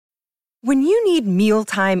When you need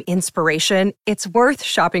mealtime inspiration, it's worth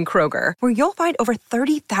shopping Kroger, where you'll find over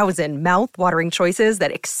 30,000 mouth-watering choices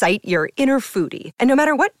that excite your inner foodie. And no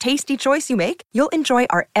matter what tasty choice you make, you'll enjoy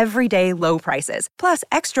our everyday low prices, plus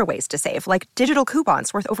extra ways to save, like digital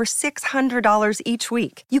coupons worth over $600 each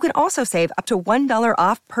week. You can also save up to $1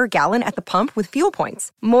 off per gallon at the pump with fuel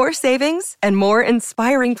points. More savings and more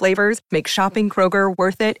inspiring flavors make shopping Kroger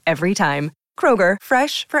worth it every time. Kroger,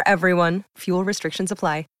 fresh for everyone. Fuel restrictions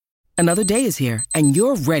apply. Another day is here, and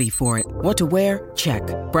you're ready for it. What to wear? Check.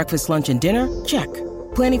 Breakfast, lunch, and dinner? Check.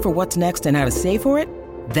 Planning for what's next and how to save for it?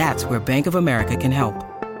 That's where Bank of America can help.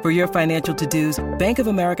 For your financial to-dos, Bank of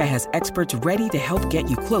America has experts ready to help get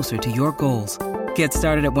you closer to your goals. Get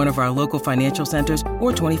started at one of our local financial centers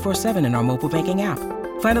or 24/7 in our mobile banking app.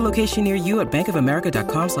 Find a location near you at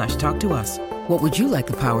bankofamerica.com/talktous. What would you like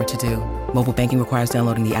the power to do? Mobile banking requires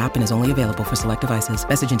downloading the app and is only available for select devices.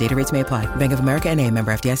 Message and data rates may apply. Bank of America N.A.,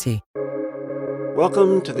 member FDIC.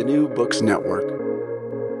 Welcome to the New Books Network.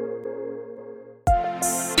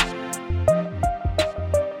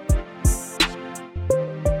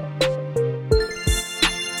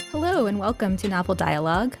 Hello and welcome to Novel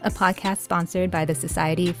Dialogue, a podcast sponsored by the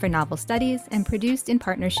Society for Novel Studies and produced in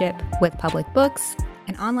partnership with Public Books,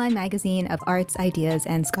 an online magazine of arts, ideas,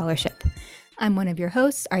 and scholarship. I'm one of your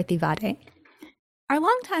hosts, Arti Vade. Our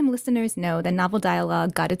longtime listeners know that Novel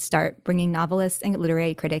Dialogue got its start bringing novelists and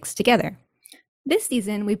literary critics together. This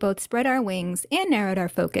season, we both spread our wings and narrowed our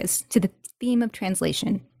focus to the theme of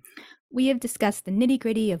translation. We have discussed the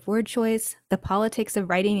nitty-gritty of word choice, the politics of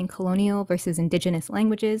writing in colonial versus indigenous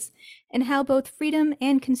languages, and how both freedom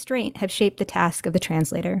and constraint have shaped the task of the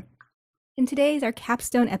translator. In today's our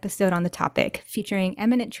capstone episode on the topic, featuring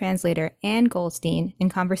eminent translator Anne Goldstein in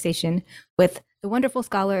conversation with the wonderful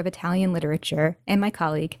scholar of Italian literature and my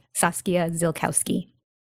colleague, Saskia Zielkowski.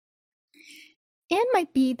 Anne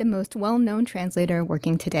might be the most well-known translator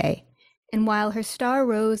working today, and while her star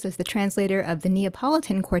rose as the translator of the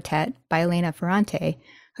Neapolitan Quartet by Elena Ferrante,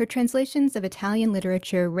 her translations of Italian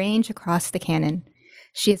literature range across the canon.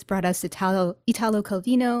 She has brought us Italo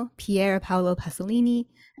Calvino, Pier Paolo Pasolini,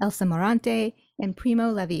 Elsa Morante, and Primo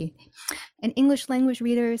Levi. And English language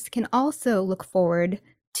readers can also look forward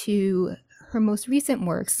to her most recent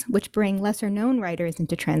works, which bring lesser-known writers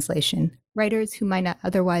into translation, writers who might not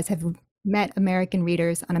otherwise have met American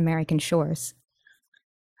readers on American shores.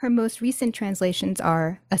 Her most recent translations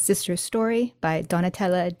are A Sister's Story by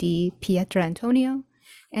Donatella di Pietrantonio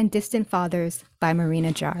and Distant Fathers by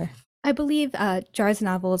Marina Jar. I believe Jar's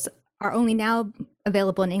novels are only now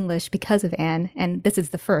available in English because of Anne, and this is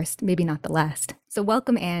the first, maybe not the last. So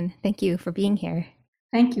welcome, Anne. Thank you for being here.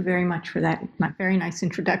 Thank you very much for that very nice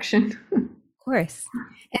introduction. Of course.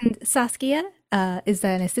 And Saskia is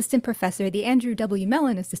an assistant professor, the Andrew W.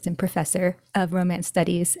 Mellon Assistant Professor of Romance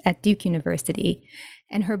Studies at Duke University.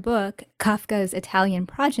 And her book, Kafka's Italian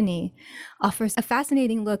Progeny, offers a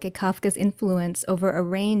fascinating look at Kafka's influence over a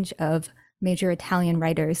range of major Italian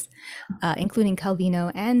writers, including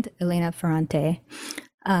Calvino and Elena Ferrante.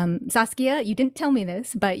 Saskia, you didn't tell me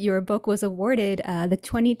this, but your book was awarded the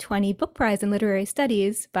 2020 Book Prize in Literary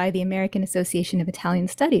Studies by the American Association of Italian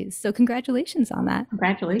Studies. So congratulations on that.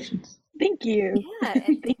 Congratulations. Thank you. Yeah,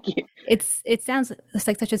 Thank you. It sounds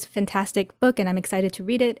like such a fantastic book, and I'm excited to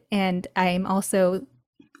read it. And I'm also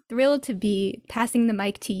thrilled to be passing the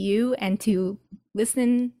mic to you and to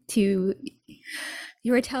listen to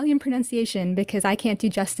your Italian pronunciation, because I can't do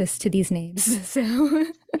justice to these names. So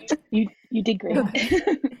you did great.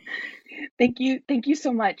 Thank you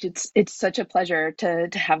so much. It's such a pleasure to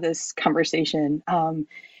have this conversation.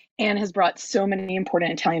 Anne has brought so many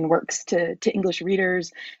important Italian works to English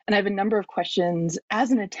readers, and I have a number of questions as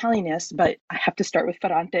an Italianist, but I have to start with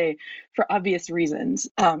Ferrante for obvious reasons.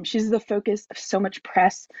 She's the focus of so much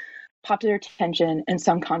press, popular attention, and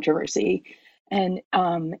some controversy. And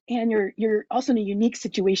you're also in a unique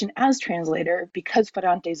situation as translator because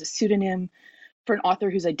Ferrante is a pseudonym for an author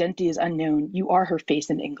whose identity is unknown. You are her face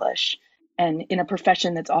in English. And in a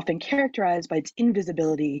profession that's often characterized by its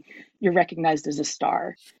invisibility, you're recognized as a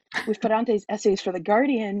star. With Ferrante's essays for The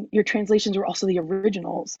Guardian, your translations were also the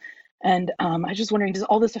originals. And I was just wondering, does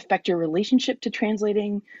all this affect your relationship to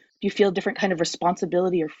translating? Do you feel a different kind of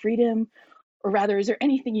responsibility or freedom? Or rather, is there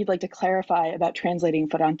anything you'd like to clarify about translating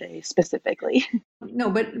Ferrante specifically? No,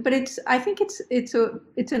 but I think it's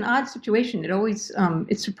an odd situation. It always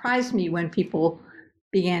it surprised me when people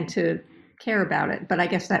began to care about it, but I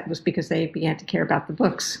guess that was because they began to care about the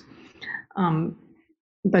books.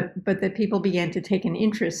 But that people began to take an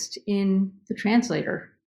interest in the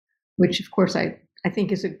translator, which of course I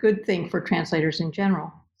think is a good thing for translators in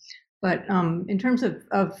general. But in terms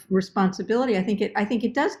of responsibility, I think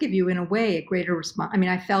it does give you, in a way, a greater response. I mean,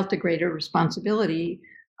 I felt a greater responsibility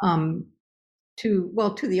to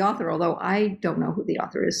the author, although I don't know who the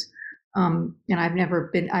author is, and I've never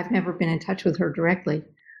been in touch with her directly.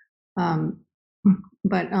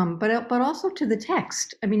 But also to the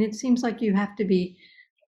text. I mean, it seems like you have to be.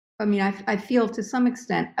 I mean, I feel to some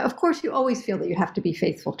extent. Of course, you always feel that you have to be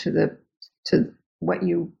faithful to what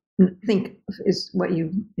you think is what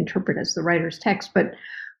you interpret as the writer's text. But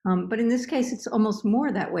in this case, it's almost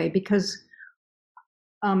more that way because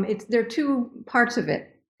there are two parts of it.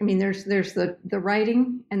 I mean, there's the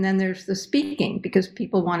writing and then there's the speaking, because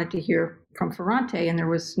people wanted to hear from Ferrante and there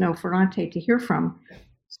was no Ferrante to hear from,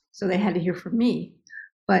 so they had to hear from me.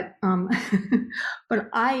 But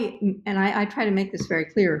I try to make this very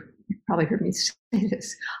clear. You probably heard me say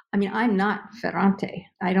this. I mean, I'm not Ferrante.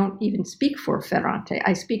 I don't even speak for Ferrante.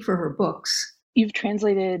 I speak for her books. You've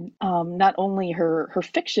translated not only her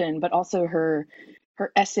fiction, but also her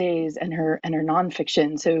essays and her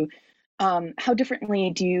nonfiction. So how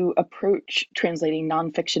differently do you approach translating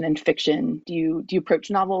nonfiction and fiction? Do you approach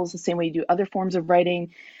novels the same way you do other forms of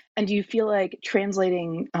writing? And do you feel like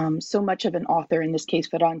translating so much of an author, in this case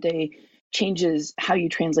Ferrante, changes how you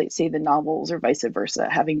translate, say, the novels, or vice versa,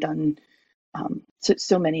 having done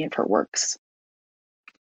so many of her works?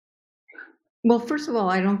 Well, first of all,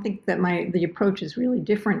 I don't think that the approach is really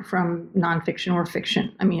different from nonfiction or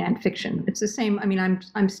fiction. I mean, and fiction. It's the same. I mean,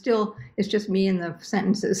 I'm still. It's just me and the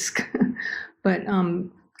sentences, but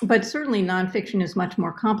certainly nonfiction is much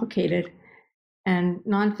more complicated. And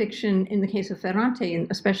nonfiction, in the case of Ferrante, and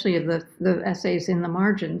especially of the essays in the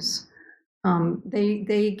margins,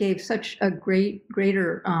 they gave such a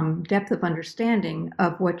greater depth of understanding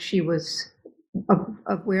of what she was,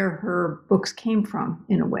 of where her books came from,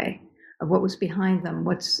 in a way, of what was behind them,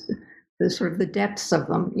 what's the sort of the depths of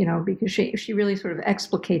them, because she really sort of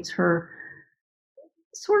explicates her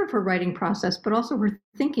writing process, but also her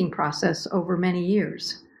thinking process over many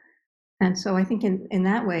years. And so I think in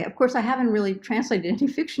that way, of course, I haven't really translated any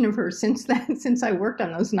fiction of hers since I worked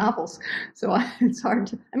on those novels. So it's hard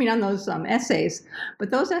to, on those essays.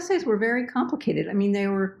 But those essays were very complicated. I mean, they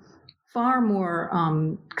were far more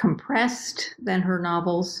compressed than her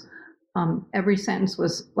novels. Every sentence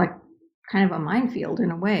was like kind of a minefield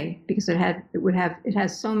in a way, because it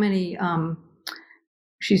has so many.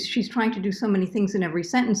 She's trying to do so many things in every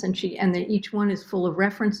sentence, and each one is full of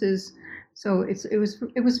references. So it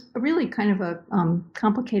was really kind of a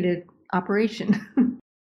complicated operation.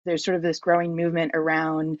 There's sort of this growing movement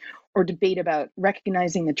around, or debate about,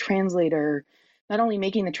 recognizing the translator, not only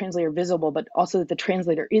making the translator visible, but also that the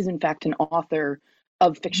translator is in fact an author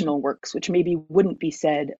of fictional works, which maybe wouldn't be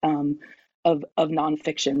said of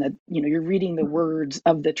nonfiction, that you're reading the words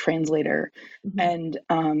of the translator. Mm-hmm.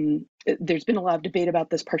 And there's been a lot of debate about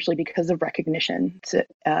this, partially because of recognition. So,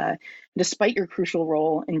 despite your crucial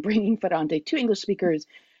role in bringing Ferrante to English speakers,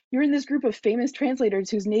 you're in this group of famous translators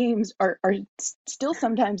whose names are still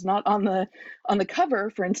sometimes not on the cover.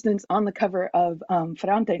 For instance, on the cover of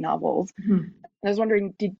Ferrante novels. Mm-hmm. And I was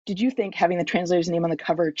wondering, did you think having the translator's name on the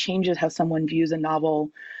cover changes how someone views a novel?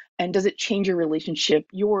 And does it change your relationship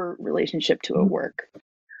to a work?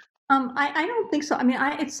 I don't think so. I mean,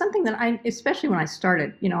 it's something that especially when I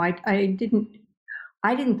started, I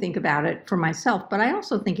didn't think about it for myself, but I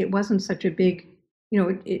also think it wasn't such a big,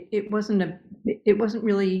 it wasn't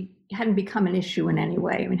really, hadn't become an issue in any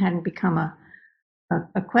way. I mean, hadn't become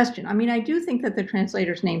a question. I mean, I do think that the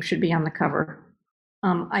translator's name should be on the cover.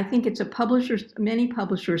 I think many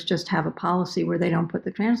publishers just have a policy where they don't put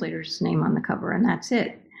the translator's name on the cover, and that's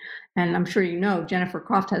it. And I'm sure Jennifer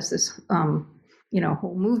Croft has this,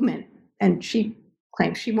 whole movement, and she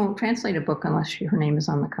claims she won't translate a book unless her name is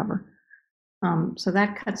on the cover. So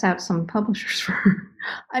that cuts out some publishers for her.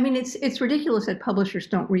 I mean, it's ridiculous that publishers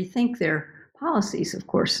don't rethink their policies, of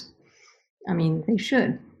course. I mean, they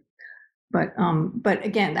should. But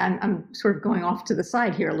again, I'm sort of going off to the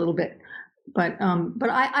side here a little bit. But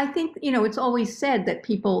I think, it's always said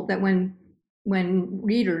that when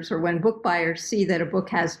readers or when book buyers see that a book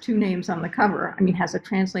has two names on the cover, has a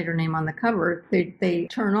translator name on the cover, they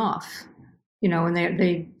turn off, and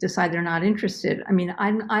they decide they're not interested. I mean,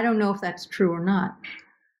 I don't know if that's true or not,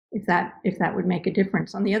 if that would make a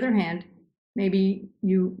difference. On the other hand, maybe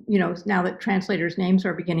now that translators' names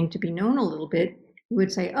are beginning to be known a little bit, you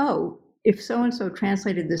would say, oh, if so-and-so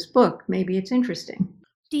translated this book, maybe it's interesting.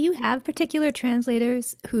 Do you have particular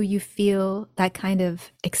translators who you feel that kind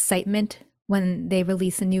of excitement when they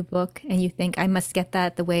release a new book and you think, I must get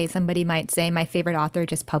that, the way somebody might say, my favorite author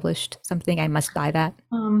just published something, I must buy that?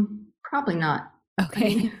 Probably not.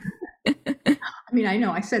 Okay. I mean, I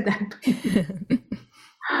know I said that.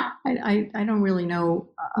 I don't really know.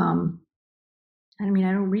 I mean,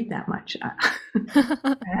 I don't read that much. I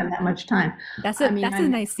have that much time. That's a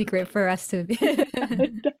nice secret for us to be.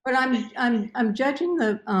 But I'm judging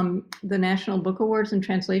the National Book Awards in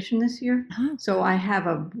translation this year, so I have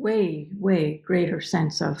a way greater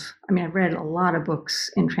sense of. I mean, I've read a lot of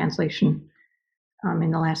books in translation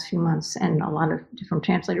in the last few months, and a lot of different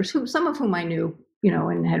translators, some of whom I knew,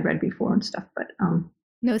 and had read before and stuff. But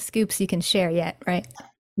no scoops you can share yet, right?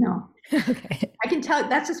 No. Okay. I can tell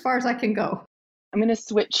that's as far as I can go. I'm going to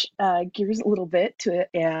switch gears a little bit to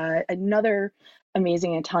another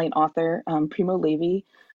amazing Italian author, Primo Levi,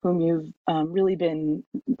 whom you've really been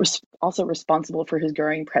also responsible for his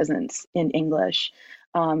growing presence in English.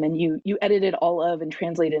 And you edited all of and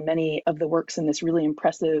translated many of the works in this really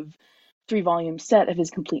impressive 3-volume set of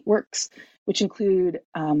his complete works, which include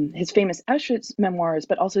his famous Auschwitz memoirs,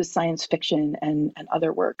 but also his science fiction and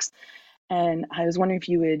other works. And I was wondering if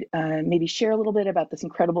you would maybe share a little bit about this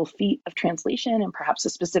incredible feat of translation and perhaps a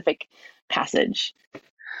specific passage.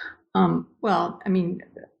 Well, I mean,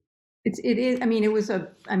 it is. I mean, it was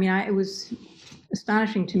it was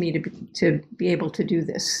astonishing to me to be able to do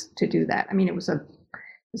this, to do that. I mean, it was a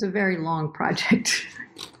very long project.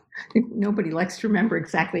 Nobody likes to remember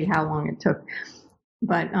exactly how long it took,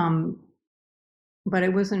 but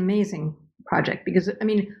it was an amazing project because, I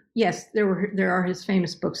mean, yes, there are his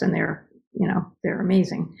famous books and they're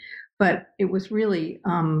amazing, but it was really,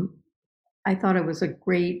 I thought it was a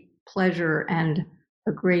great pleasure and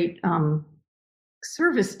a great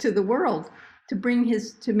service to the world to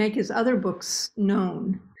make his other books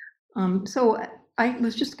known. So I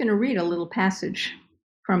was just going to read a little passage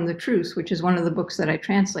from The Truce, which is one of the books that I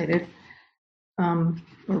translated, or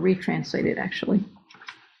retranslated actually.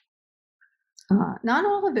 Not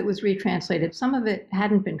all of it was retranslated. Some of it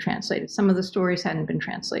hadn't been translated. Some of the stories hadn't been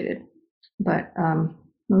translated, but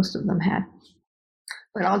most of them had.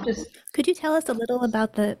 But I'll just. Could you tell us a little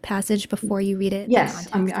about the passage before you read it? Yes,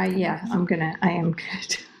 I am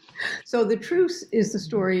good. So The Truce is the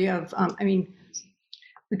story of.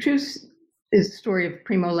 The Truce is the story of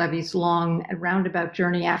Primo Levi's long and roundabout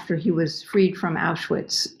journey after he was freed from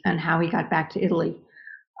Auschwitz and how he got back to Italy.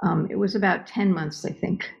 It was about 10 months, I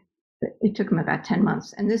think. It took him about 10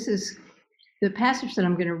 months. And this is the passage that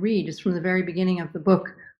I'm going to read is from the very beginning of the book,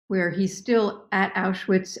 where he's still at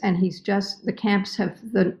Auschwitz and the camps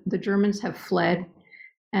the Germans have fled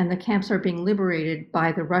and the camps are being liberated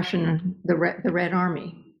by the Red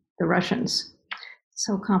Army, the Russians. It's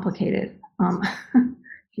so complicated.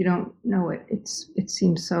 If you don't know it, it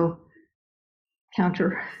seems so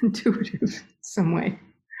counterintuitive in some way,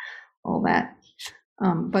 all that.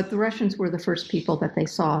 But the Russians were the first people that they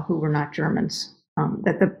saw who were not Germans,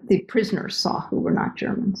 that the prisoners saw who were not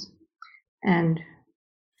Germans. And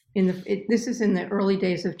this is in the early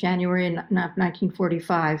days of January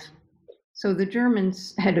 1945. So the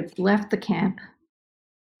Germans had left the camp,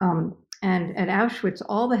 and at Auschwitz,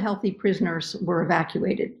 all the healthy prisoners were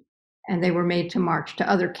evacuated, and they were made to march to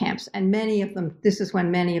other camps. And many of them, this is when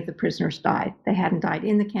many of the prisoners died. They hadn't died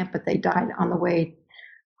in the camp, but they died on the way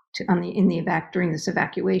during this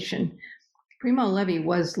evacuation. Primo Levi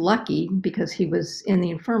was lucky because he was in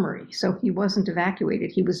the infirmary, so he wasn't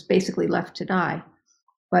evacuated. He was basically left to die.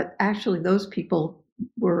 But actually, those people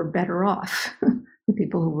were better off, the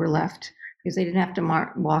people who were left, because they didn't have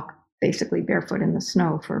to walk basically barefoot in the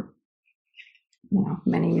snow for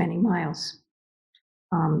many, many miles.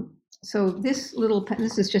 So this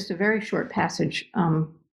is just a very short passage.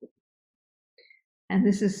 And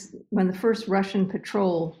this is when the first Russian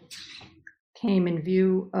patrol came in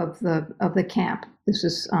view of the camp. This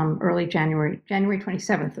was early January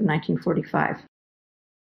 27th of 1945.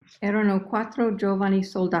 Erano 4 giovani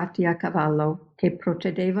soldati a cavallo che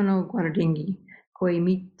procedevano guardinghi coi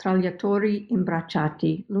mitragliatori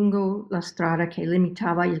imbracciati lungo la strada che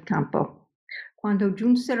limitava il campo. Quando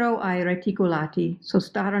giunsero ai reticolati,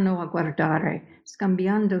 sostarono a guardare,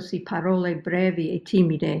 scambiandosi parole brevi e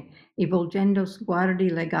timide e volgendo sguardi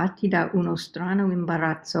legati da uno strano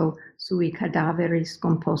imbarazzo sui cadaveri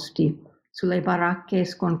scomposti, sulle baracche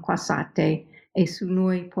sconquassate e su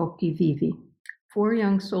noi pochi vivi. 4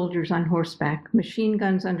 young soldiers on horseback, machine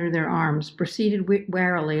guns under their arms, proceeded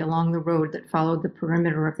warily along the road that followed the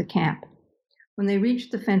perimeter of the camp. When they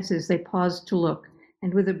reached the fences, they paused to look,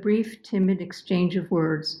 and with a brief, timid exchange of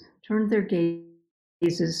words, turned their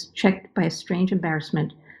gazes, checked by a strange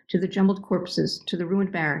embarrassment, to the jumbled corpses, to the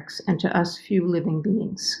ruined barracks, and to us few living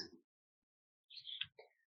beings.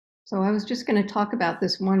 So I was just going to talk about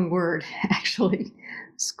this one word, actually,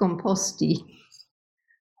 scomposti,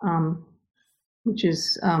 which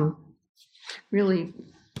is really,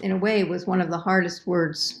 in a way, was one of the hardest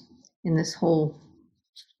words in this whole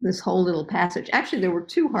little passage. Actually, there were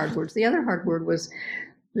two hard words. The other hard word was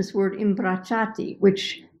this word imbracciati,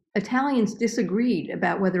 which Italians disagreed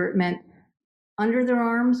about whether it meant under their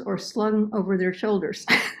arms or slung over their shoulders.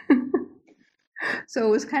 So it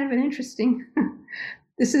was kind of an interesting,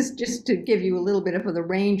 this is just to give you a little bit of the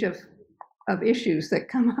range of issues that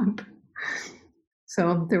come up.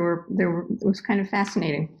 So it was kind of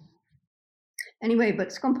fascinating. Anyway, but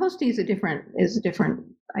scomposti is a different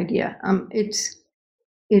idea.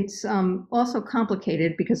 It's also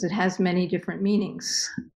complicated because it has many different meanings.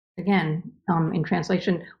 Again, in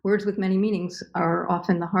translation, words with many meanings are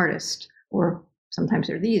often the hardest, or sometimes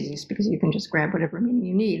they're the easiest because you can just grab whatever meaning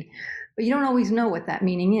you need, but you don't always know what that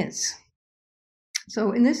meaning is.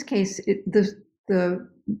 So in this case, the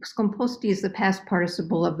scomposti is the past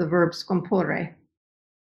participle of the verb scomporre,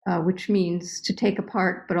 which means to take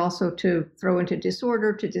apart, but also to throw into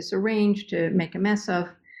disorder, to disarrange, to make a mess of.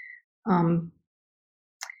 And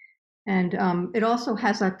it also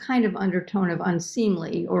has a kind of undertone of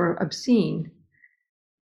unseemly or obscene.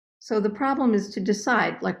 So the problem is to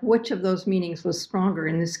decide, like, which of those meanings was stronger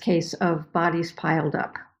in this case of bodies piled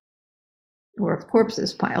up, or of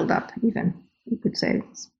corpses piled up, even, you could say.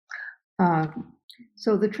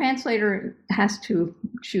 So the translator has to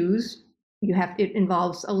choose. It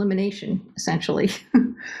involves elimination, essentially.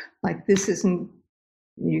 Like, this isn't,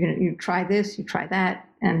 you try this, you try that,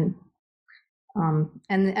 and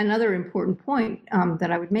another important point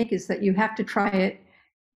that I would make is that you have to try it.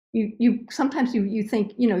 You sometimes you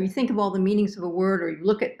think of all the meanings of a word, or you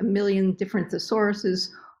look at a million different thesauruses,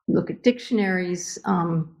 you look at dictionaries,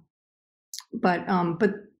 but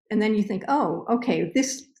and then you think, oh, okay,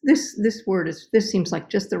 this word seems like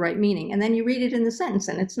just the right meaning, and then you read it in the sentence,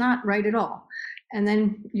 and it's not right at all. And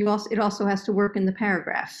then it also has to work in the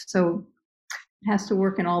paragraph, so it has to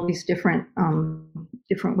work in all these different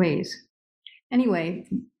ways. Anyway,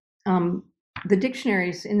 the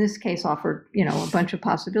dictionaries in this case offered, a bunch of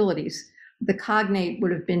possibilities. The cognate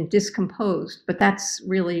would have been discomposed, but that's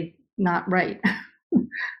really not right.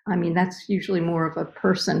 I mean, that's usually more of a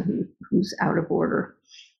person who's out of order.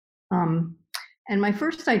 And my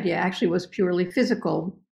first idea actually was purely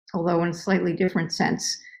physical, although in a slightly different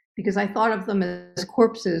sense, because I thought of them as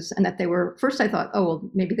corpses, and that first I thought, oh, well,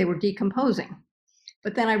 maybe they were decomposing.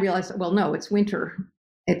 But then I realized, well, no, it's winter.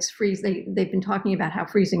 It's freeze. They've been talking about how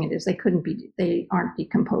freezing it is. They aren't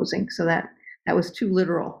decomposing. So that was too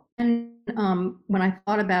literal. And when I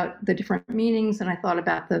thought about the different meanings, and I thought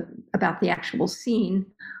about the actual scene,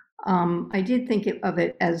 I did think of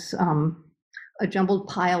it as a jumbled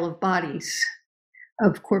pile of bodies,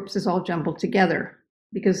 of corpses all jumbled together,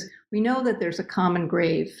 because we know that there's a common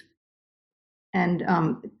grave, and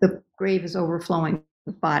the grave is overflowing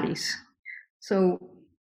with bodies. So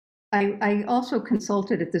I also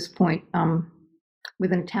consulted at this point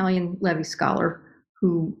with an Italian Levi scholar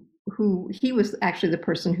who he was actually the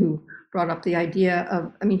person who brought up the idea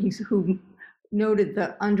of, who noted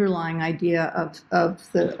the underlying idea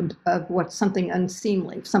of what's something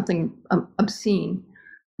unseemly, something obscene,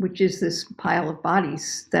 which is this pile of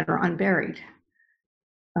bodies that are unburied.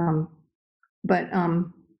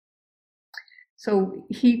 So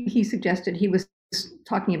he suggested, he was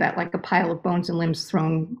talking about like a pile of bones and limbs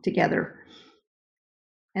thrown together.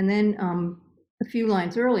 And then a few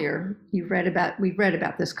lines earlier, we've read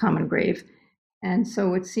about this common grave, and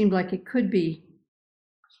so it seemed like it could be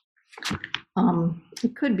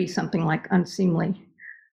something like unseemly,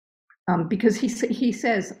 because he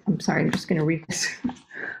says, I'm sorry, I'm just going to read this,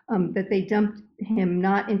 that they dumped him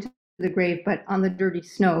not into the grave, but on the dirty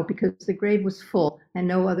snow, because the grave was full and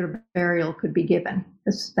no other burial could be given.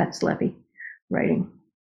 That's Levi writing.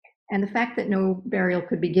 And the fact that no burial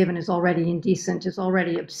could be given is already indecent, is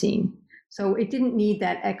already obscene. So it didn't need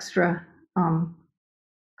that extra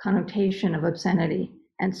connotation of obscenity.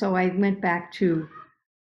 And so I went back to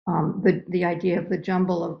the idea of the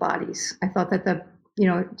jumble of bodies. I thought that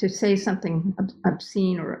to say something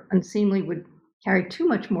obscene or unseemly would carry too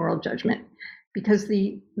much moral judgment, because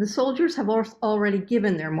the soldiers have already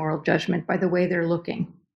given their moral judgment by the way they're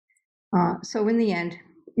looking. So in the end,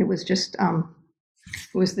 it was just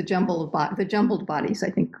it was the jumbled bodies. I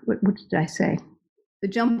think. What did I say? The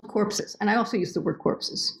jumbled corpses, and I also used the word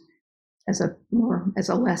corpses as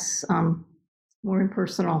a less more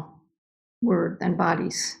impersonal word than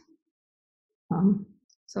bodies.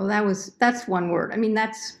 So that's one word. I mean,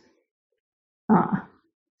 that's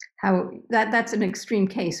that's an extreme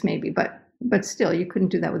case maybe, but still you couldn't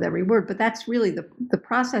do that with every word. But that's really the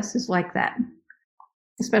process is like that,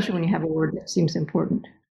 especially when you have a word that seems important.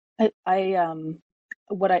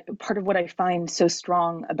 part of what I find so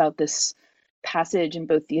strong about this passage in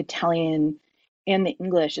both the Italian and the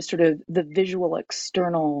English is sort of the visual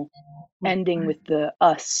external ending with the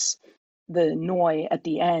us, the noi at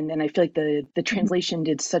the end. And I feel like the translation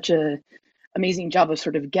did such a amazing job of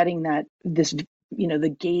sort of getting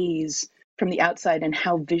the gaze from the outside and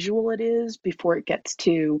how visual it is before it gets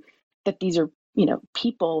to that these are,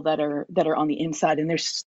 people that are on the inside. And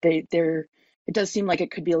it does seem like it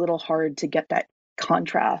could be a little hard to get that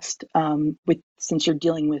contrast since you're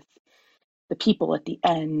dealing with the people at the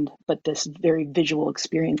end, but this very visual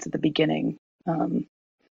experience at the beginning.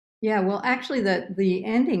 Yeah, well, actually, the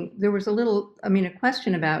ending, there was a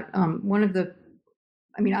question about one of the,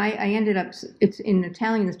 I ended up, it's in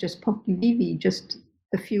Italian, it's just pochi vivi, just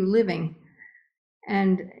the few living.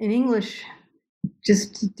 And in English,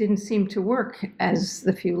 just didn't seem to work as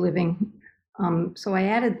the few living. So I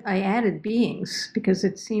added beings because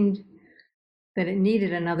it seemed that it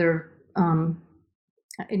needed another,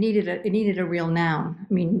 it needed a real noun.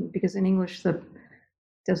 Because in English, it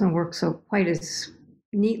doesn't work so quite as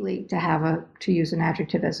neatly to use an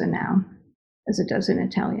adjective as a noun as it does in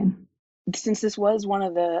Italian. Since this was one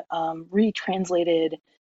of the retranslated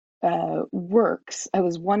works, I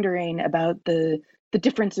was wondering about the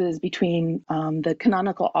differences between the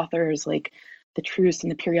canonical authors like the Truce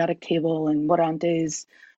and the Periodic Table and Morante's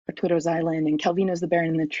Arturo's Island and Calvino's The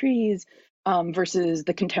Baron and the Trees versus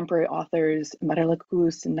the contemporary authors Marella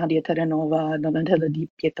Cus and Nadia Terranova, Donatella di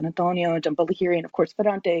Pietrantonio, Giampaolo Lahiri, and of course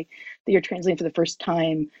Ferrante that you're translating for the first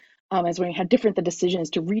time. As when you had different the decisions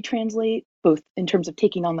to retranslate, both in terms of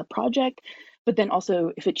taking on the project, but then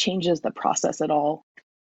also if it changes the process at all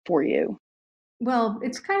for you. Well,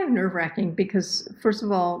 it's kind of nerve-wracking because, first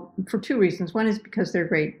of all, for two reasons. One is because they're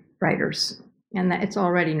great writers, and that it's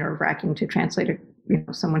already nerve-wracking to translate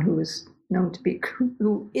someone who is known to be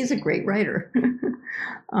who is a great writer.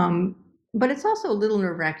 But it's also a little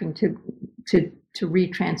nerve-wracking to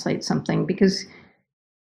retranslate something because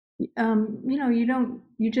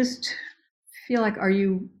you just feel like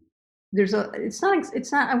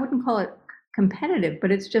it's not I wouldn't call it competitive, but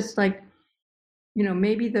it's just like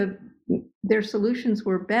maybe their solutions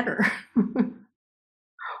were better.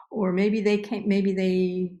 Or maybe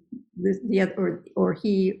he,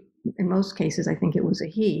 in most cases, I think it was a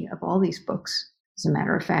he of all these books, as a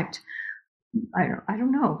matter of fact. I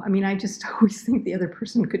don't know. I just always think the other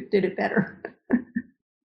person did it better.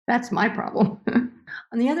 That's my problem.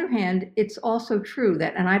 On the other hand, it's also true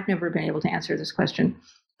that, and I've never been able to answer this question,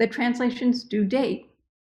 that translations do date.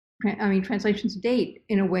 Translations date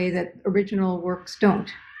in a way that original works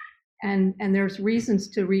don't. And there's reasons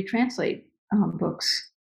to retranslate books.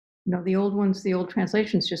 The old ones, the old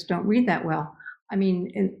translations just don't read that well.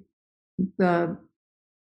 The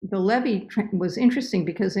Levy was interesting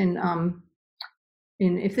because in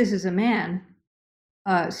If This Is a Man,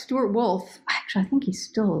 Stuart Wolf, actually I think he's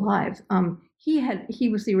still alive. He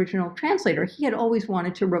was the original translator. He had always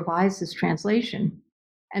wanted to revise his translation,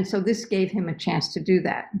 and so this gave him a chance to do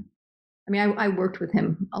that. I worked with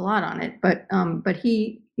him a lot on it, but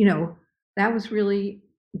he, that was really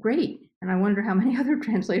great. And I wonder how many other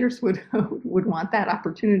translators would want that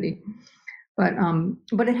opportunity. But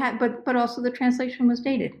also the translation was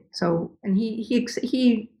dated. So, and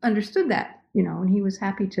he understood that, and he was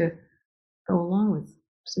happy to go along with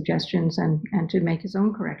suggestions and to make his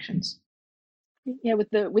own corrections. Yeah, with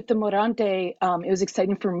the Morante, it was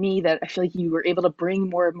exciting for me that I feel like you were able to bring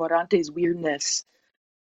more of Morante's weirdness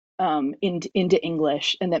into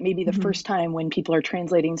English, and that maybe the first time when people are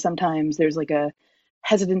translating, sometimes there's like a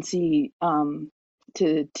hesitancy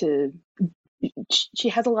she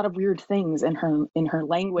has a lot of weird things in her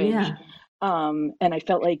language. Yeah. And I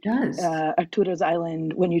felt like Arturo's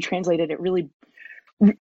Island, when you translated it,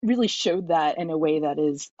 really showed that in a way that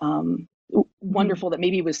is wonderful, that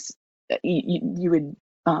maybe was you would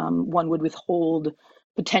one would withhold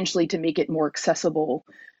potentially to make it more accessible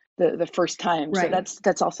the first time. Right. So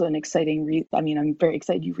that's also an exciting I'm very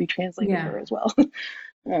excited you retranslated her as well.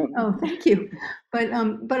 Oh, thank you. But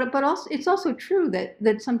also it's also true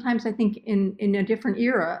that sometimes I think in a different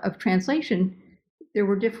era of translation, there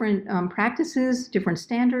were different practices, different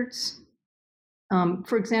standards.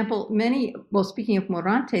 For example, speaking of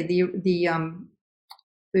Morante,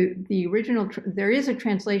 the original, there is a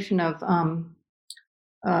translation of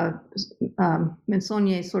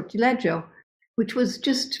Menzogne e Sortileggio, which was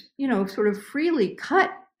just, sort of freely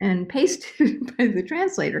cut and pasted by the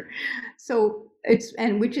translator. So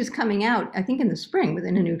which is coming out, I think, in the spring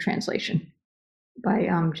within a new translation by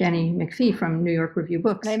Jenny McPhee from New York Review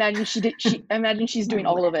Books. And I imagine she's doing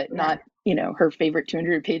all of it, not, her favorite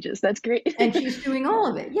 200 pages. That's great. And she's doing all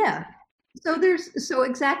of it. Yeah. So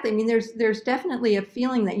exactly. I mean, there's definitely a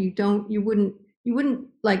feeling that you wouldn't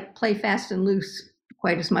like play fast and loose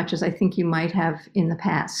quite as much as I think you might have in the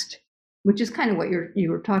past, which is kind of what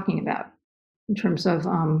you were talking about in terms of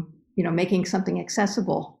making something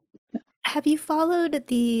accessible. Have you followed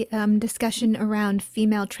the discussion around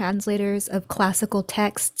female translators of classical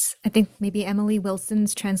texts? I think maybe Emily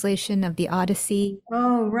Wilson's translation of the Odyssey.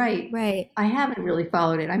 Oh, right. Right. I haven't really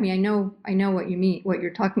followed it. I mean, I know what you mean, what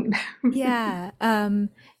you're talking about. Yeah.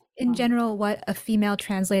 In general, what a female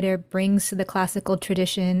translator brings to the classical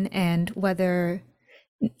tradition, and whether,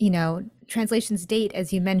 translations date,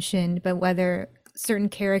 as you mentioned, but whether certain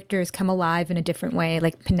characters come alive in a different way,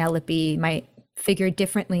 like Penelope might figure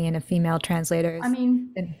differently in a female translator. I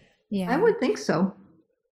mean, yeah, I would think so.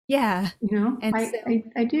 Yeah. And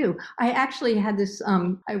I do. I actually had this,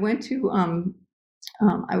 I went to,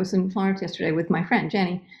 I was in Florence yesterday with my friend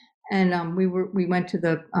Jenny, and we went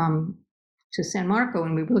to San Marco,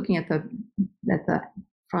 and we were looking at the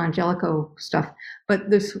Fra Angelico stuff. But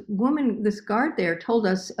this guard there told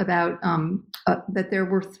us about that there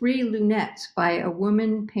were 3 lunettes by a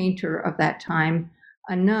woman painter of that time,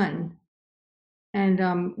 a nun.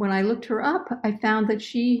 And when I looked her up, I found that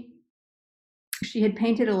she had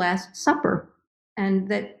painted a Last Supper, and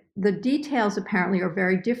that the details apparently are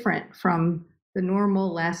very different from the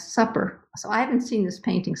normal Last Supper. So I haven't seen this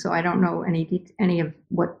painting, so I don't know any of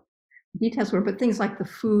what details were, but things like the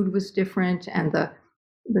food was different, and the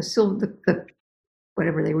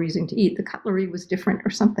whatever they were using to eat, the cutlery was different or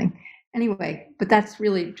something. Anyway, but that's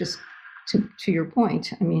really just to your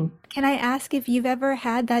point. I mean, can I ask if you've ever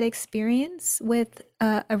had that experience with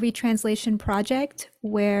a retranslation project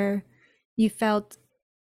where you felt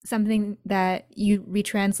something that you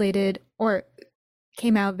retranslated or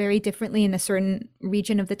came out very differently in a certain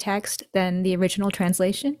region of the text than the original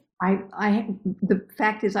translation? The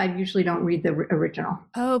fact is, I usually don't read the original.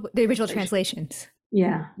 Oh, the original translations.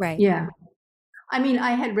 Yeah. Right. Yeah. I mean,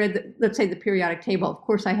 I had read, let's say, the periodic table. Of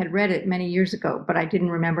course, I had read it many years ago, but I didn't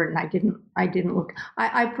remember it, and I didn't look.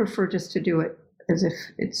 I prefer just to do it as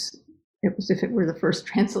if it were the first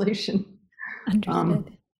translation.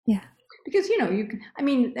 Understood. Yeah. Because you can. I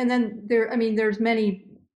mean, and then there's many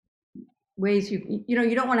ways you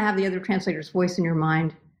don't want to have the other translator's voice in your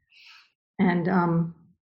mind, and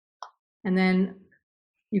then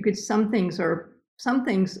you could some things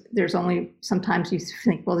there's only, sometimes you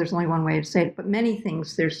think, well, there's only one way to say it, but many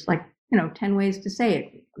things there's 10 ways to say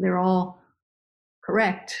it. They're all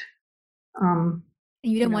correct. And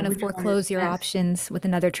you don't want to foreclose your options with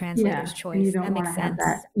another translator's choice. You don't that makes sense.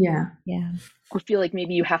 That. Yeah. Or feel like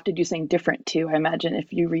maybe you have to do something different too, I imagine,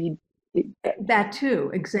 if you read that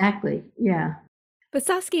too. Exactly. Yeah. But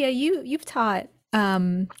Saskia, you've taught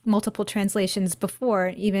multiple translations before,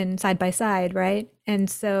 even side by side, right? And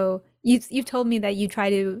so you've told me that you try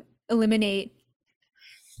to eliminate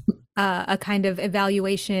a kind of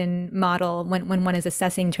evaluation model when one is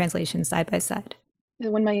assessing translation side by side.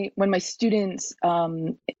 When my students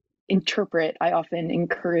interpret, I often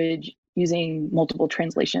encourage using multiple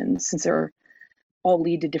translations, since they're all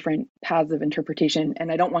lead to different paths of interpretation.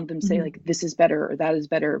 And I don't want them to say like, this is better or that is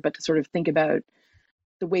better, but to sort of think about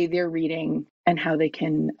the way they're reading and how they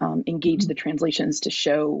can engage the translations to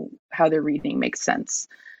show how their reading makes sense.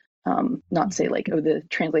 Not say like, oh, the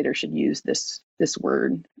translator should use this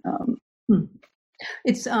word.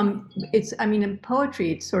 It's I mean, in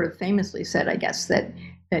poetry, it's sort of famously said, I guess, that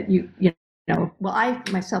you know, well, I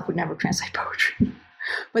myself would never translate poetry,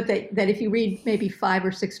 but that if you read maybe 5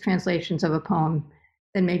 or 6 translations of a poem,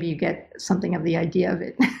 then maybe you get something of the idea of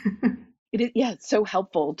it. It is, yeah, it's so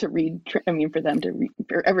helpful to read.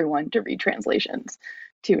 For everyone to read translations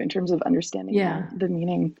too, in terms of understanding the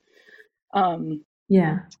meaning.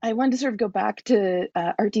 I wanted to sort of go back to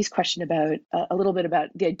Artie's question about a little bit about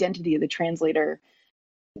the identity of the translator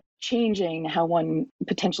changing how one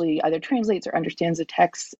potentially either translates or understands the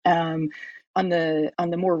text. On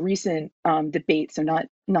the more recent debate, so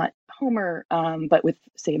not Homer, but with,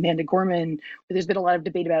 say, Amanda Gorman, where there's been a lot of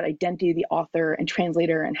debate about identity of the author and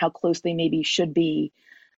translator and how close they maybe should be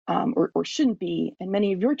or shouldn't be. And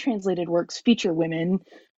many of your translated works feature women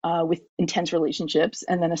with intense relationships,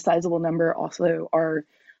 and then a sizable number also are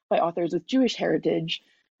by authors with Jewish heritage.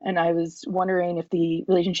 And I was wondering if the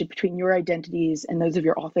relationship between your identities and those of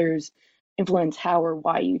your authors influence how or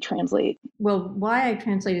why you translate. Well, why I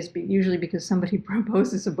translate is usually because somebody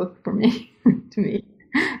proposes a book for me to me,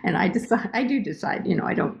 and I do decide. You know,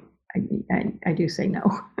 I do say no,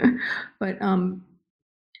 but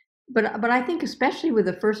I think especially with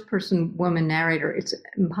a first person woman narrator, it's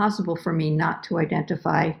impossible for me not to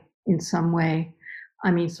identify in some way. I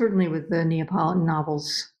mean, certainly with the Neapolitan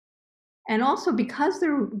novels, And also because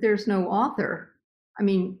there's no author. I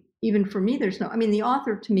mean, even for me, there's no. I mean, the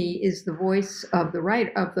author to me is the voice of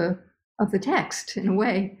the of the text in a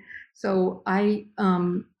way. So I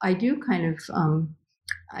do kind of.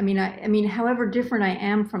 I mean, however different I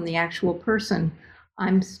am from the actual person,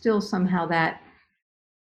 I'm still somehow that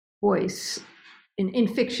voice in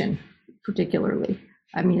fiction, particularly.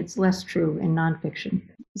 I mean, it's less true in nonfiction.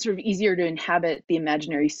 It's sort of easier to inhabit the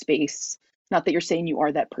imaginary space. Not that you're saying you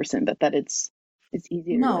are that person, but that it's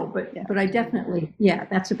easier. No, but I definitely, yeah,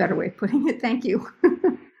 that's a better way of putting it. Thank you.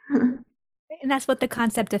 And that's what the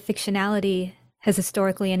concept of fictionality has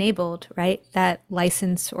historically enabled, right? That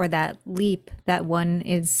license or that leap that one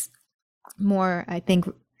is more, I think,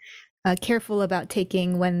 careful about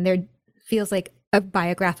taking when there feels like a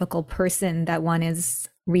biographical person that one is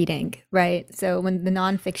reading, right? So when the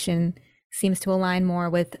nonfiction seems to align more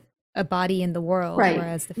with a body in the world, right.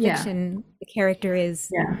 Whereas the fiction, the character is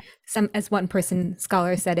as one person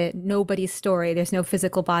scholar said it, nobody's story. There's no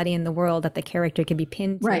physical body in the world that the character can be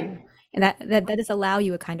pinned to. Right. And that does allow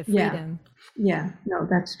you a kind of freedom. Yeah, no,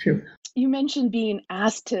 that's true. You mentioned being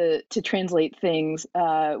asked to translate things,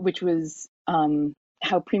 which was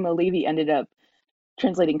how Primo Levi ended up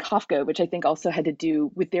translating Kafka, which I think also had to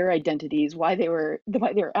do with their identities, why they were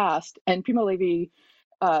asked. And Primo Levi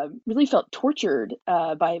really felt tortured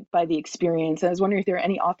by the experience. And I was wondering if there are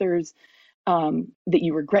any authors that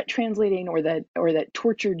you regret translating, or that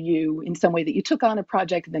tortured you in some way, that you took on a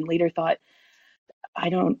project and then later thought,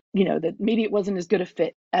 that maybe it wasn't as good a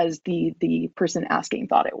fit as the person asking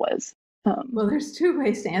thought it was. Well, there's two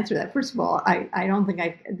ways to answer that. First of all, I don't think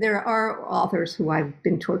there are authors who I've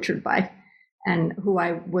been tortured by, and who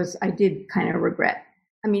I did kind of regret.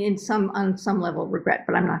 I mean, on some level regret,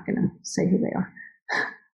 but I'm not going to say who they are.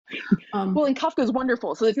 Well, and Kafka is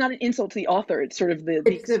wonderful, so it's not an insult to the author. It's sort of the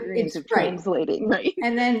experience of translating, right?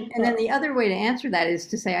 And then the other way to answer that is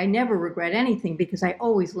to say I never regret anything, because I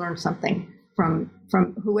always learn something from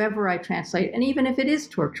whoever I translate, and even if it is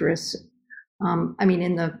torturous. I mean,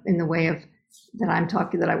 in the way of that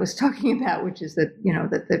I was talking about, which is that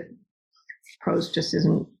that the prose just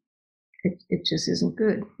isn't. It just isn't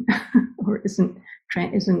good, or isn't.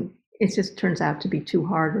 It just turns out to be too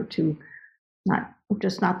hard, or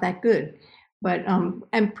just not that good. But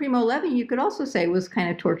and Primo Levi, you could also say, was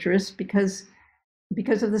kind of torturous because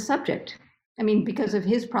of the subject. I mean, because of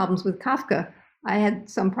his problems with Kafka. I had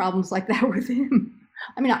some problems like that with him.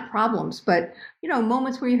 I mean, not problems, but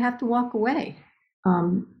moments where you have to walk away.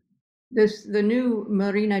 The new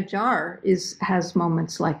Marina Jar has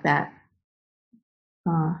moments like that.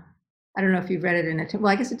 I don't know if you've read it in Italian.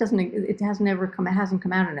 Well, I guess it hasn't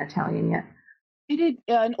come out in Italian yet. It did.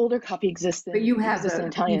 An older copy exists. But you have in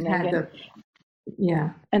Italian. And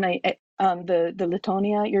the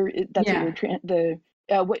Littonia.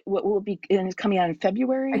 What will it be? And it's coming out in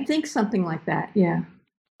February. I think something like that. Yeah.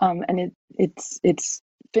 And it's.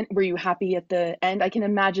 Were you happy at the end? I can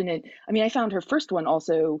imagine it. I mean, I found her first one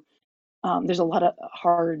also. There's a lot of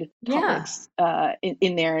hard topics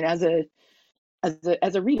in there, and as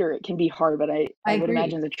a reader, it can be hard. But I would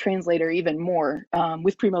imagine as a translator even more,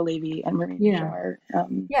 with Primo Levi and Marina Jar.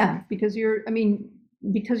 Because you're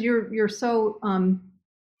so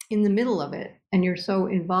in the middle of it, and you're so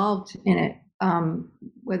involved in it,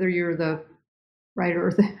 whether you're the writer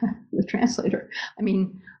or the translator. I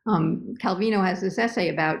mean, Calvino has this essay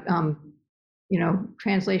about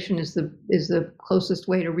translation is the closest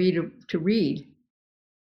way to read,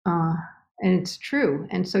 and it's true.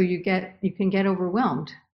 And so you can get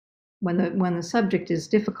overwhelmed when the subject is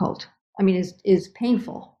difficult. I mean, is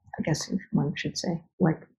painful, I guess one should say.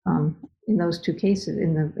 Like in those two cases,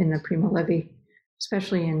 in the Primo Levi,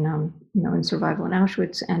 especially in Survival in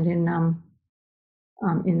Auschwitz, and in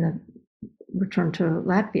the Return to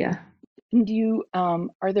Latvia. And do you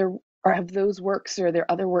have those works, or are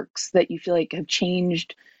there other works that you feel like have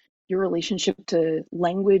changed your relationship to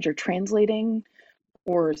language or translating,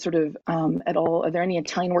 or sort of at all? Are there any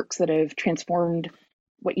Italian works that have transformed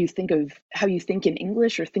what you think of how you think in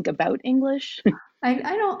English or think about English? I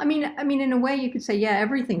don't. I mean, in a way, you could say,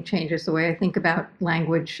 everything changes the way I think about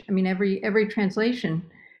language. I mean, every translation,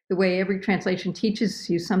 the way every translation teaches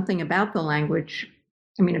you something about the language.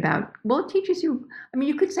 I mean, it teaches you. I mean,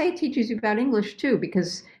 you could say it teaches you about English too,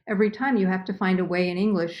 because every time you have to find a way in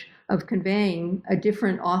English of conveying a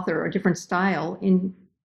different author, a different style, in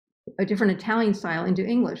a different Italian style into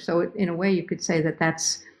English. So in a way, you could say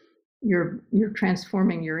that's you're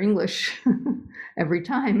transforming your English every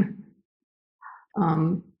time.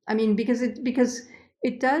 I mean, because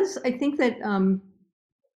it does. I think that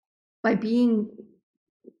by being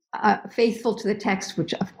faithful to the text,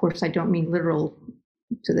 which of course I don't mean literal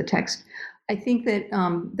to the text. I think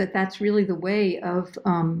that that's really the way of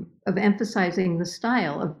emphasizing the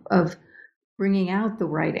style of bringing out the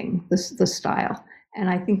writing, the style. And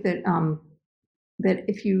I think that that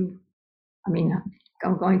if you, I mean,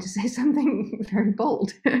 I'm going to say something very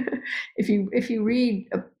bold. If you read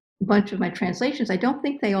a bunch of my translations, I don't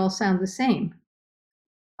think they all sound the same.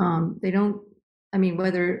 They don't. I mean,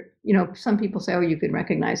 whether, some people say, oh, you could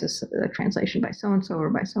recognize a translation by so and so or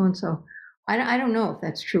by so and so. I don't know if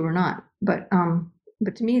that's true or not, but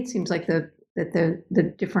to me it seems like that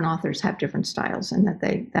the different authors have different styles, and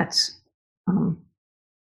that's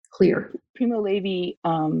clear. Primo Levi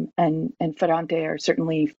and Ferrante are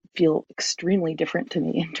certainly feel extremely different to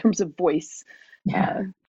me in terms of voice. Yeah.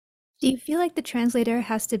 Do you feel like the translator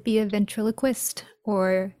has to be a ventriloquist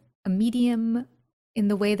or a medium in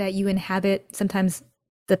the way that you inhabit sometimes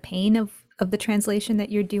the pain of the translation that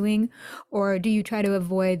you're doing? Or do you try to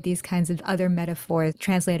avoid these kinds of other metaphors,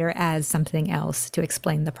 translator as something else, to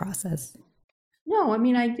explain the process? No, I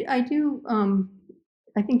mean, I do.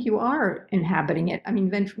 I think you are inhabiting it. I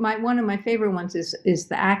mean, one of my favorite ones is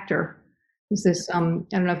the actor. Is this? I don't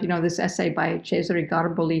know if you know this essay by Cesare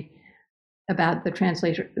Garboli about the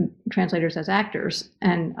translators as actors,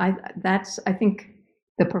 and I think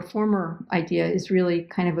the performer idea is really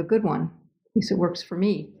kind of a good one. At least it works for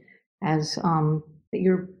me. As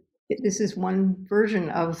this is one version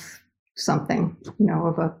of something,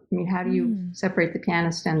 how do you separate the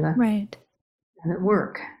pianist and the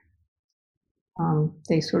work?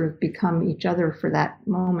 They sort of become each other for that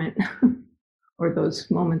moment or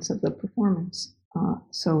those moments of the performance.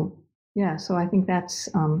 So I think that's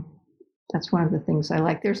one of the things I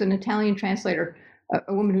like. There's an Italian translator,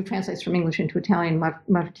 a woman who translates from English into Italian,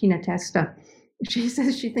 Martina Testa. She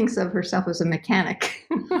says she thinks of herself as a mechanic.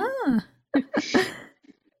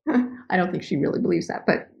 I don't think she really believes that,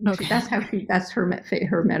 but okay. That's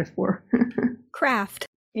her metaphor. Craft.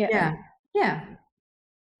 Yeah.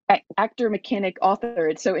 Actor, mechanic, author.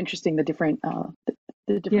 It's so interesting the different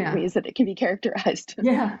ways that it can be characterized.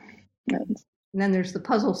 Yeah. And then there's the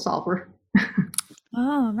puzzle solver.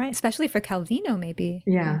 Oh, right. Especially for Calvino, maybe.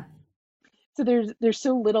 Yeah. So there's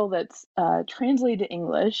so little that's translated to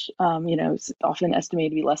English. It's often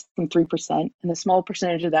estimated to be less than 3%, and the small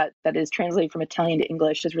percentage of that is translated from Italian to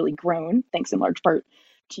English has really grown, thanks in large part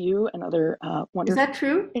to you and other wonderful. Is that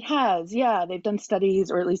true? It has, yeah. They've done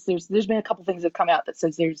studies, or at least there's been a couple things that have come out that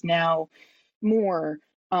says there's now more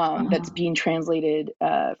that's being translated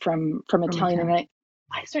from Italian, and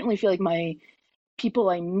I certainly feel like people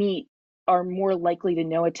I meet are more likely to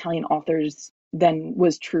know Italian authors than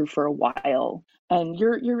was true for a while. And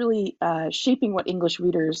you're really shaping what English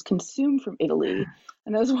readers consume from Italy.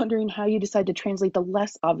 And I was wondering how you decide to translate the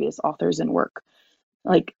less obvious authors and work.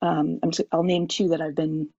 Like, I'll name two that I've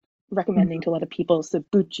been recommending to a lot of people. So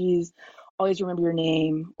Bucci's Always Remember Your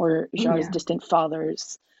Name, or Jarre's Distant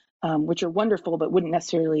Fathers, which are wonderful, but wouldn't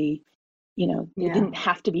necessarily, they didn't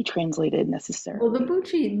have to be translated necessarily. Well, the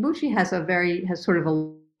Bucci has sort of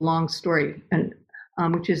a long story, and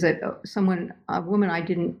which is that a woman I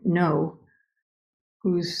didn't know,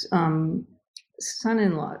 whose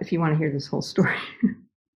son-in-law, if you want to hear this whole story,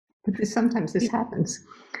 but sometimes this happens,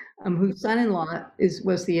 whose son-in-law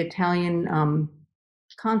was the Italian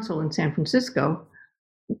consul in San Francisco.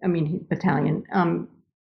 I mean, Italian.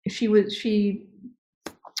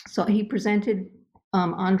 So he presented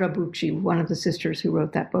Andra Bucci, one of the sisters who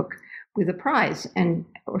wrote that book, with a prize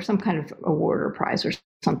or some kind of award or prize or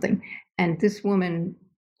something. And this woman,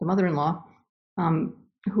 the mother-in-law,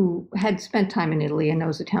 who had spent time in Italy and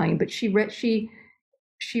knows Italian, but she read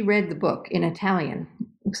the book in Italian.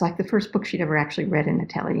 It was like the first book she'd ever actually read in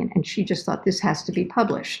Italian, and she just thought, this has to be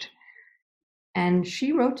published. And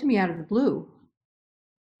she wrote to me out of the blue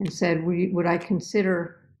and said, would I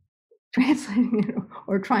consider translating it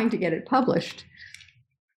or trying to get it published?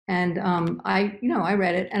 And I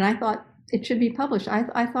read it, and I thought it should be published.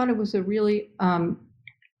 I thought it was a really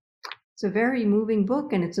it's a very moving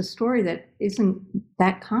book, and it's a story that isn't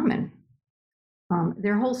that common.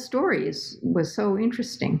 Their whole story was so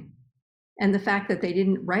interesting, and the fact that they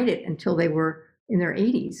didn't write it until they were in their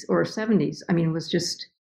 80s or 70s, was just.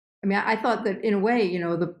 I thought that in a way,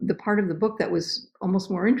 the part of the book that was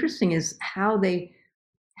almost more interesting is how they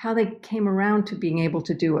came around to being able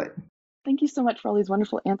to do it. Thank you so much for all these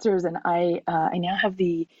wonderful answers, and I now have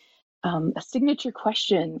a signature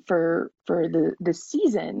question for the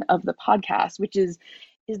season of the podcast, which is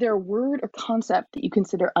there a word or concept that you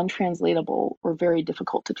consider untranslatable or very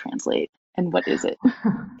difficult to translate, and what is it?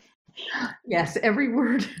 Yes, every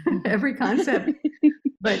word, every concept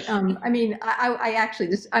But I mean, I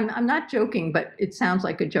actually I'm not joking, but it sounds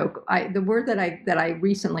like a joke. The word that I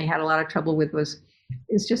recently had a lot of trouble with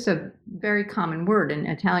is just a very common word in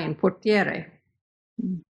Italian, portiere.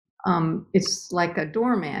 It's like a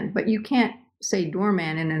doorman, but you can't say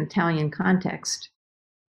doorman in an Italian context.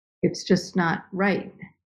 It's just not right.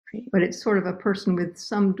 But it's sort of a person with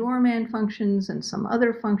some doorman functions and some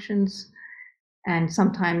other functions. And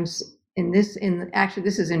sometimes this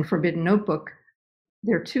is in Forbidden Notebook,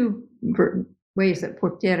 there are two ways that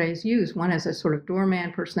portiere is used. One as a sort of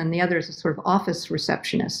doorman person and the other as a sort of office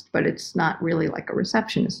receptionist, but it's not really like a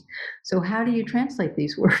receptionist. So how do you translate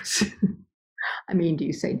these words? I mean, do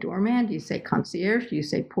you say doorman? Do you say concierge? Do you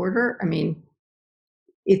say porter? I mean,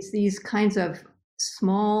 it's these kinds of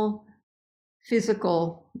small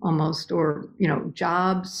physical almost, or,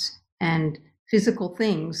 jobs and physical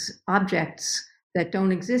things, objects that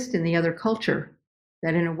don't exist in the other culture,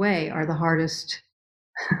 that in a way are the hardest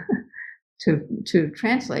to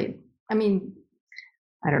translate. I mean,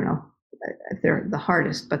 I don't know if they're the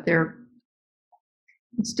hardest, but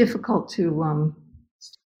it's difficult to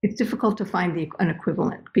find an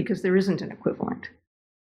equivalent, because there isn't an equivalent.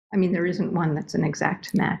 I mean, there isn't one that's an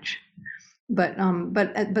exact match. But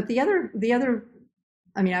the other,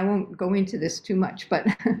 I mean, I won't go into this too much, but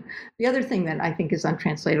the other thing that I think is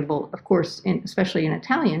untranslatable, of course, especially in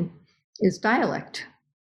Italian, is dialect.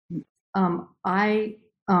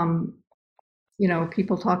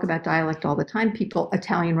 People talk about dialect all the time.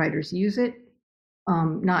 Italian writers use it,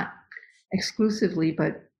 not exclusively,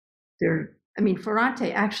 but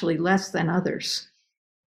Ferrante actually less than others.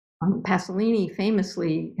 Pasolini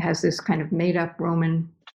famously has this kind of made-up Roman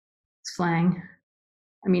slang.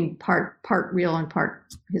 I mean, part real and part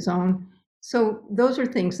his own. So those are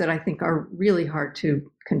things that I think are really hard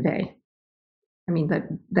to convey. I mean,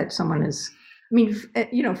 that someone is. I mean,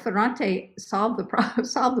 Ferrante solved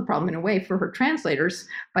the problem in a way for her translators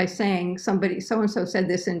by saying somebody so and so said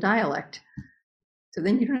this in dialect. So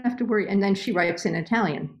then you don't have to worry. And then she writes in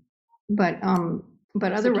Italian. But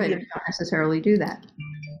other writers don't necessarily do that.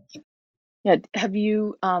 Yeah. Have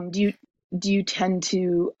you? Do you tend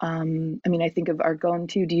to? I think of Argonne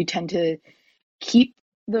too. Do you tend to keep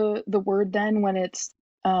the word then when it's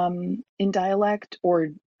in dialect, or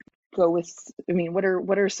go with? I mean, what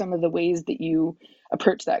are some of the ways that you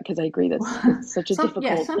approach that? Because I agree that's such a difficult.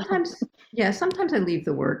 Yeah, sometimes I leave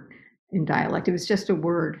the word in dialect if it's just a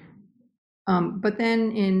word. But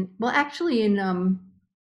then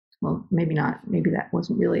maybe not. Maybe that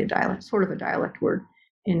wasn't really a dialect, sort of a dialect word.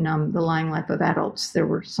 In The Lying Life of Adults, there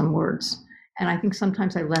were some words. And I think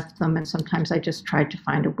sometimes I left them, and sometimes I just tried to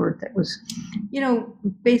find a word that was,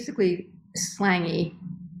 basically slangy,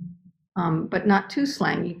 but not too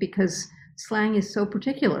slangy, because slang is so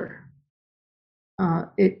particular.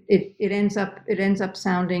 It ends up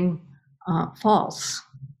sounding false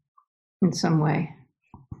in some way.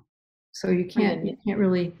 So you can't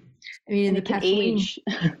really. I mean, in the Pasolini,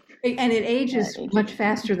 and it ages much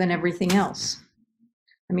faster than everything else.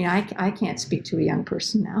 I mean, I can't speak to a young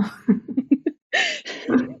person now.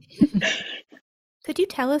 Could you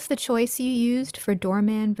tell us the choice you used for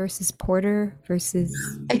doorman versus porter versus?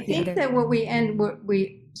 I think that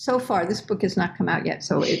so far, this book has not come out yet,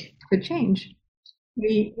 so it could change.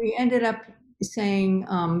 We ended up saying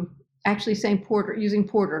porter, using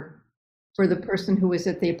porter for the person who was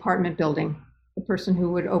at the apartment building, the person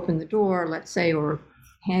who would open the door, let's say, or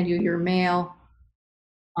hand you your mail.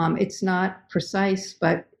 It's not precise,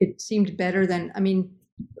 but it seemed better than, I mean,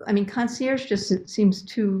 concierge just seems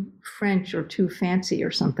too French or too fancy or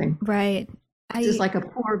something. Right. It's just like a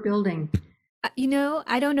poor building.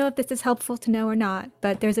 I don't know if this is helpful to know or not,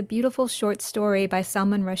 but there's a beautiful short story by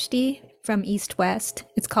Salman Rushdie from East West.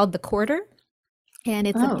 It's called The Quarter, and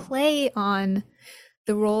it's a play on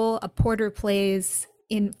the role a porter plays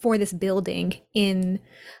for this building in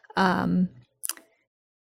a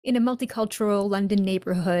multicultural London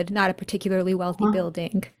neighborhood, not a particularly wealthy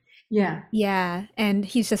building. Yeah. Yeah. And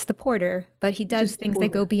he's just the porter, but he does things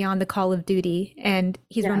that go beyond the call of duty, and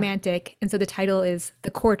he's romantic. And so the title is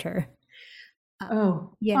The Quarter.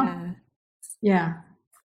 Yeah. Yeah.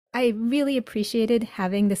 I really appreciated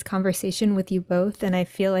having this conversation with you both. And I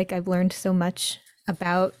feel like I've learned so much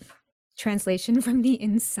about translation from the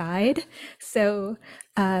inside. So,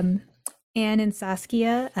 Anne and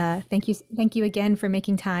Saskia, thank you again for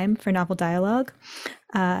making time for Novel Dialogue.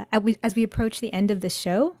 As we approach the end of the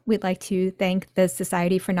show, we'd like to thank the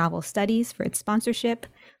Society for Novel Studies for its sponsorship,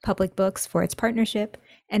 Public Books for its partnership,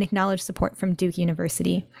 and acknowledge support from Duke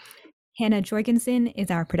University. Hannah Jorgensen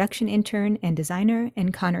is our production intern and designer,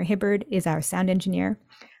 and Connor Hibbard is our sound engineer.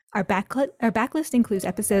 Our backlist includes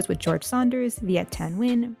episodes with George Saunders, Viet Thanh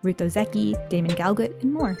Nguyen, Ruth Ozeki, Damon Galgut,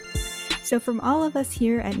 and more. So from all of us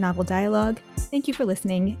here at Novel Dialogue, thank you for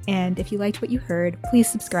listening. And if you liked what you heard, please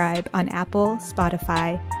subscribe on Apple,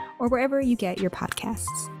 Spotify, or wherever you get your podcasts.